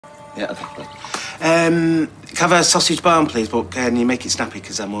Yeah, okay. Can I have a sausage barn, please, but can you make it snappy,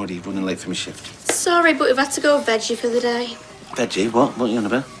 because I'm already running late for my shift. Sorry, but we've had to go veggie for the day. Veggie? What? What are you on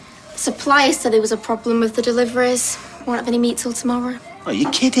about? Supplier said there was a problem with the deliveries. Won't have any meat till tomorrow. Are you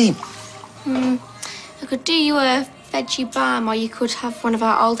kidding? I could do you a veggie balm, or you could have one of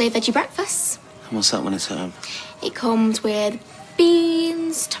our all-day veggie breakfasts. And what's that one at home? It comes with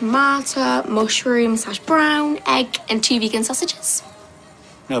beans, tomato, mushrooms, hash brown, egg, and 2 vegan sausages.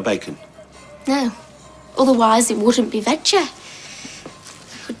 No bacon? No. Otherwise, it wouldn't be veggie.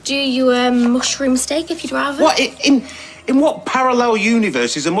 I could do you a mushroom steak if you'd rather. What? In what parallel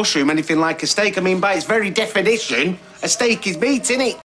universe is a mushroom anything like a steak? I mean, by its very definition, a steak is meat, innit?